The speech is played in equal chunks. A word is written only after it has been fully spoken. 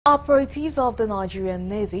Operatives of the Nigerian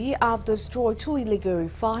Navy have destroyed two illegal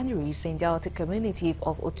refineries in the Delta community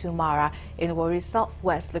of Otumara in Warri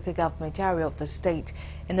Southwest local government area of the state.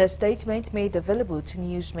 In a statement made available to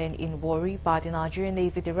newsmen in Warri by the Nigerian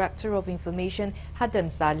Navy Director of Information, Adam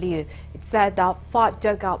Saliu, it said that 5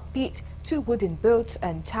 dugout pits, 2 wooden boats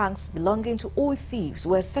and tanks belonging to oil thieves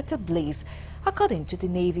were set ablaze. According to the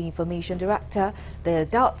Navy Information Director, the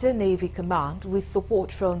Delta Navy Command, with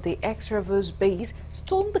support from the ex-Reserve base,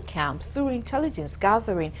 stormed the camp through intelligence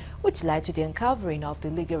gathering, which led to the uncovering of the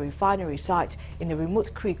illegal refinery site in the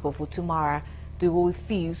remote creek of Otumara. The oil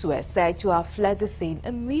thieves were said to have fled the scene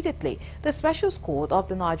immediately. The special squad of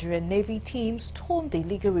the Nigerian Navy team stormed the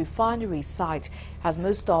illegal refinery site as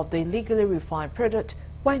most of the illegally refined product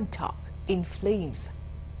went up in flames.